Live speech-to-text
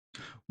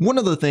One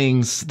of the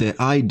things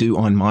that I do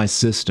on my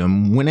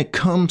system when it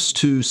comes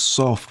to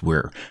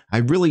software, I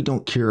really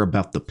don't care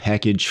about the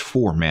package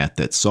format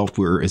that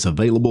software is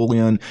available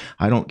in.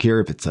 I don't care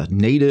if it's a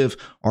native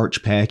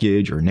Arch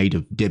package or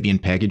native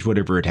Debian package,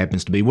 whatever it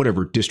happens to be,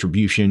 whatever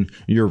distribution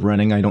you're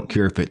running. I don't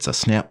care if it's a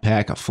snap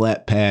pack, a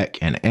flat pack,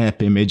 an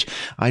app image.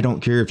 I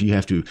don't care if you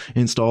have to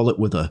install it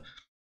with a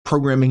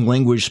programming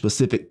language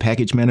specific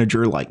package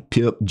manager like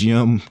pip,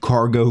 gem,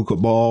 cargo,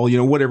 cabal,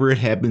 whatever it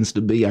happens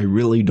to be. I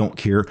really don't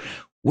care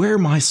where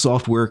my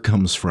software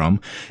comes from,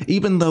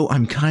 even though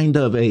I'm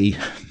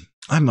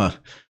a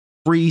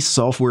free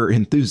software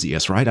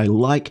enthusiast, right? I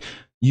like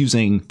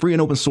using free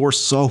and open source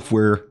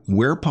software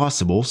where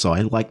possible. So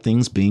I like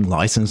things being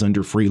licensed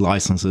under free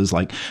licenses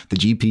like the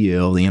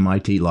GPL, the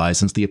MIT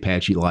license, the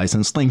Apache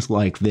license, things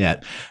like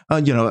that.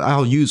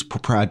 I'll use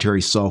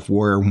proprietary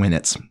software when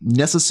it's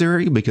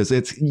necessary because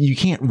you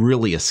can't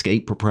really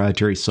escape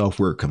proprietary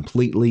software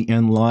completely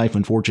in life.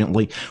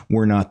 Unfortunately,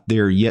 we're not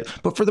there yet.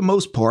 But for the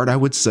most part, I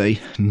would say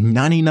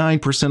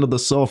 99% of the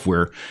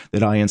software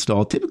that I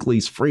install typically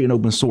is free and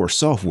open source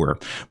software.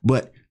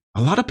 But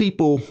a lot of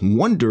people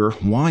wonder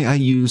why I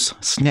use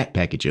snap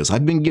packages.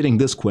 I've been getting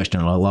this question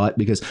a lot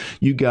because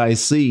you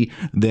guys see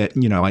that,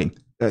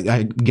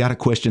 I got a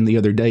question the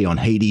other day on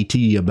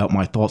HeyDT about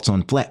my thoughts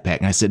on Flatpak.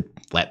 And I said,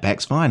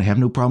 Flatpak's fine. I have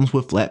no problems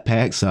with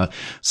Flatpaks.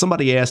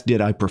 Somebody asked,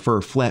 did I prefer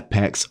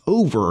Flatpaks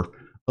over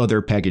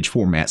other package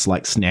formats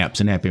like snaps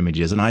and app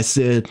images? And I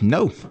said,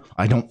 no,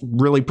 I don't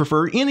really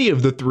prefer any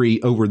of the three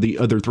over the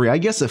other three. I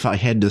guess if I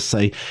had to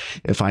say,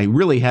 if I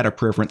really had a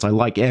preference, I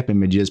like app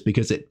images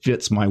because it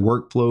fits my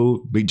workflow,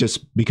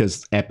 just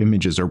because app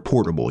images are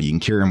portable. You can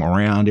carry them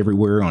around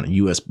everywhere on a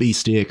USB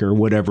stick or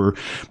whatever.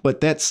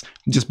 But that's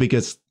just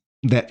because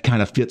that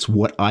kind of fits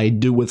what I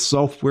do with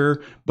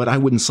software, but I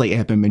wouldn't say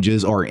app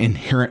images are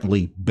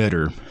inherently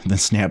better than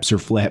snaps or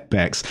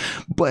Flatpaks.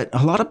 But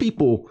a lot of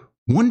people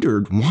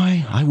wondered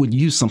why I would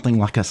use something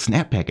like a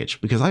snap package,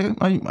 because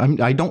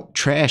I don't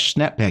trash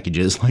snap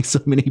packages like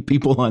so many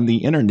people on the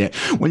internet.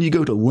 When you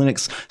go to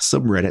Linux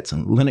subreddits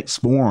and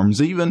Linux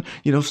forums, even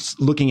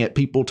looking at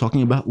people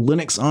talking about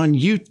Linux on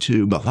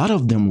YouTube, a lot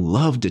of them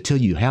love to tell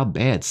you how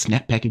bad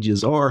snap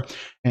packages are,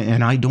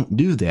 and I don't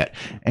do that.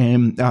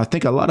 And I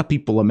think a lot of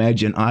people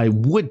imagine I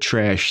would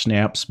trash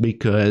snaps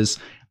because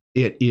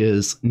it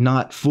is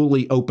not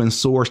fully open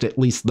sourced, at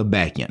least the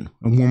backend.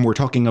 And when we're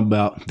talking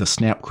about the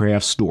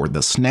Snapcraft store,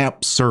 the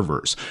Snap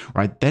servers,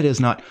 right, that is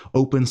not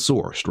open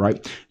sourced,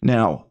 right?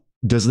 Now,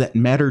 does that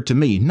matter to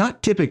me?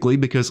 Not typically,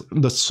 because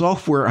the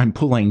software I'm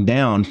pulling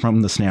down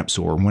from the Snap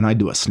store, when I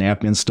do a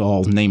snap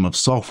install name of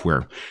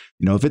software,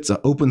 if it's an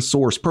open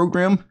source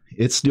program,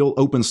 it's still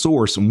open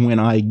source when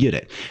I get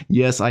it.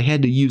 Yes, I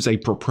had to use a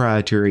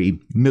proprietary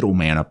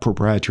middleman, a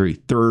proprietary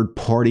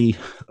third-party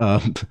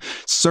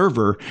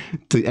server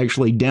to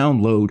actually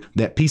download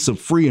that piece of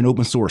free and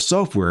open source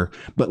software.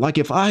 But like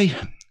if I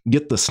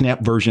get the Snap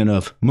version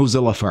of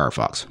Mozilla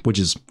Firefox, which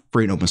is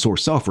free and open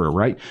source software,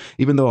 right?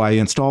 Even though I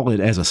install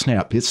it as a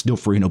Snap, it's still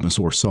free and open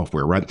source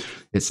software, right?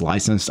 It's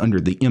licensed under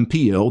the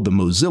MPL, the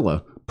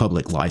Mozilla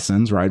public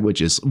license, right?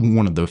 Which is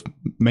one of the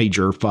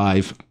major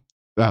 5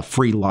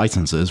 free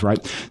licenses, right?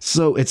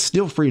 So it's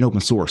still free and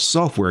open source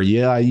software.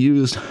 Yeah, I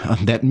used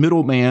that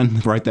middleman,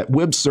 right? That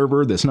web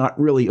server that's not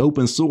really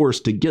open source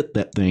to get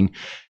that thing.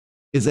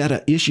 Is that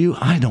an issue?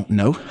 I don't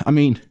know. I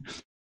mean,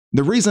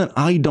 the reason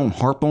I don't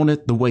harp on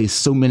it the way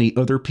so many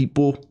other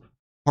people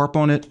harp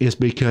on it is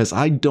because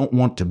I don't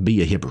want to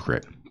be a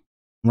hypocrite,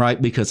 right?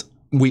 Because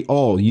we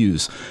all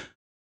use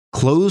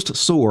closed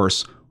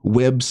source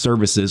web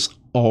services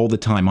all the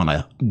time on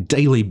a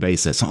daily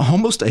basis,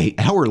 almost a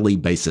hourly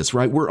basis,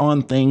 right? We're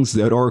on things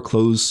that are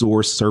closed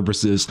source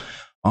services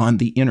on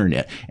the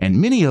internet.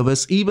 And many of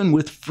us, even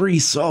with free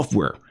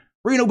software,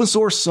 free and open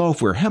source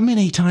software, how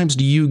many times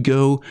do you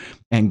go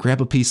and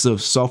grab a piece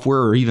of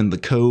software or even the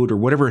code or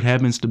whatever it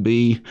happens to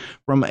be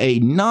from a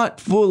not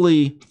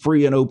fully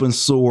free and open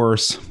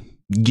source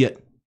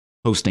Git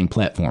hosting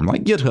platform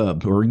like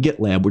GitHub or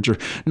GitLab, which are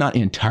not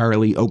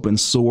entirely open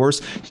source?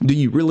 Do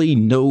you really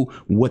know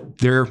what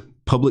their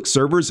public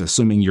servers,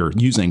 assuming you're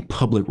using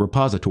public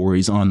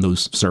repositories on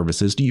those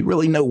services, do you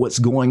really know what's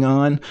going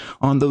on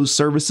those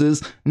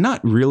services? Not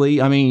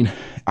really. I mean,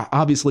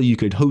 obviously you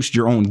could host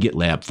your own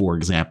GitLab, for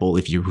example,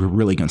 if you're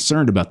really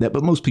concerned about that,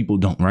 but most people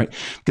don't, right?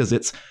 Because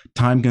it's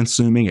time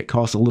consuming. It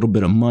costs a little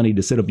bit of money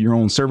to set up your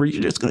own server.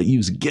 You're just going to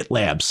use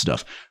GitLab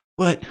stuff.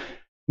 But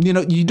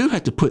you do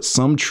have to put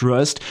some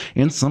trust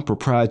in some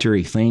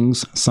proprietary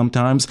things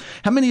sometimes.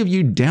 How many of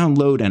you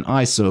download an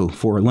ISO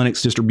for a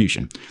Linux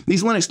distribution?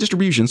 These Linux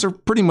distributions are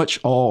pretty much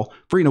all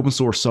free and open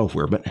source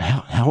software, but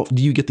how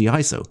do you get the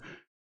ISO?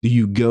 Do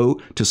you go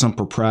to some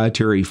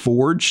proprietary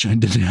forge to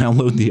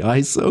download the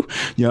ISO?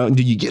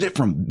 Do you get it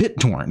from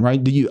BitTorrent,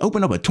 right? Do you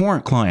open up a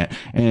torrent client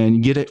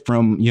and get it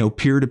from,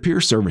 peer-to-peer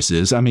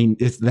services? I mean,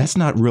 that's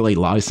not really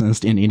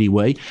licensed in any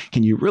way.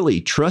 Can you really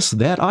trust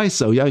that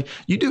ISO? Yeah,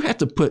 you do have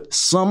to put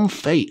some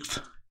faith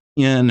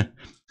in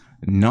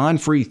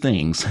non-free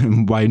things.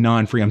 By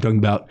non-free, I'm talking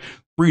about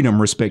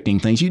freedom respecting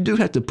things, you do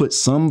have to put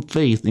some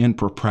faith in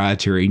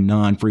proprietary,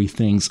 non-free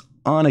things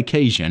on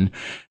occasion.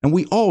 And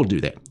we all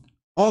do that.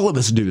 All of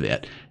us do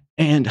that.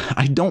 And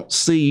I don't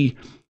see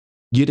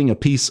getting a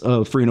piece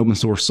of free and open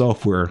source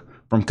software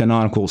from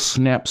Canonical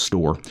Snap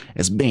Store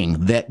as being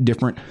that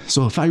different.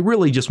 So if I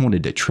really just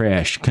wanted to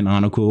trash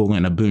Canonical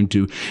and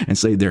Ubuntu and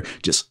say they're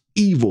just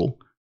evil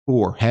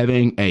for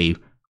having a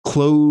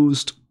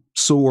closed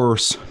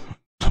source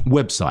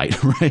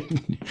website,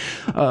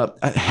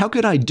 right? How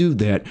could I do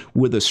that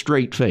with a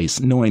straight face,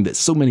 knowing that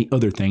so many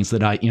other things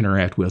that I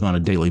interact with on a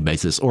daily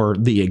basis are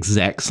the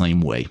exact same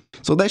way?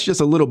 So that's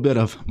just a little bit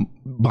of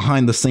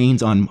behind the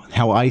scenes on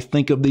how I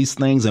think of these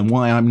things and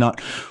why I'm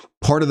not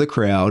part of the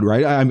crowd,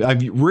 right? I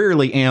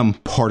rarely am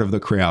part of the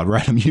crowd,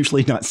 right? I'm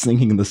usually not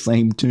singing the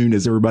same tune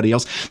as everybody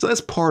else. So that's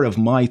part of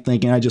my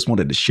thinking. I just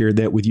wanted to share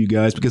that with you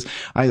guys because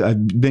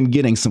I've been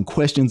getting some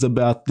questions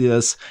about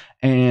this.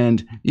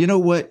 And you know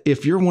what?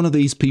 If you're one of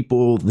these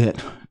people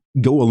that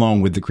go along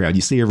with the crowd,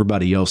 you see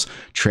everybody else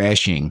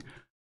trashing,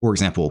 for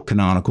example,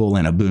 Canonical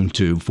and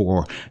Ubuntu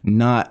for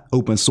not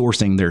open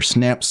sourcing their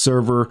Snap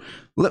server.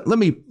 Let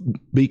me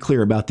be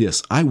clear about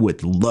this. I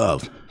would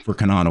love for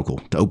Canonical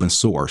to open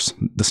source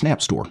the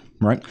Snap Store,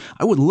 right?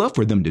 I would love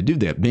for them to do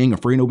that, being a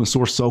free and open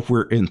source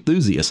software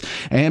enthusiast.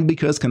 And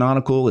because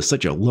Canonical is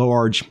such a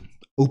large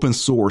open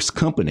source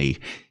company,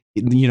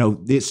 you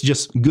know, it's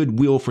just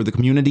goodwill for the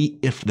community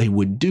if they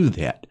would do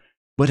that.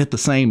 But at the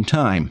same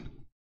time,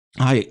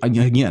 I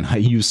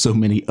use so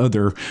many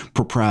other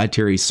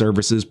proprietary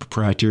services,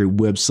 proprietary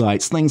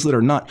websites, things that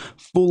are not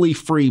fully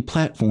free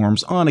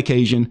platforms on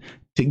occasion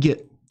to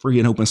get free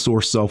and open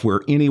source software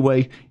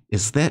anyway.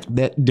 Is that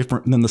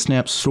different than the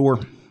Snap Store?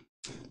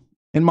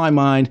 In my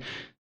mind,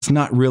 it's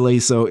not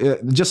really. So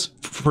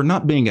just for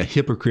not being a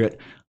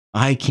hypocrite,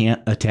 I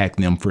can't attack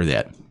them for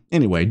that.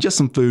 Anyway, just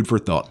some food for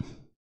thought.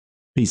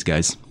 Peace,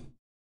 guys.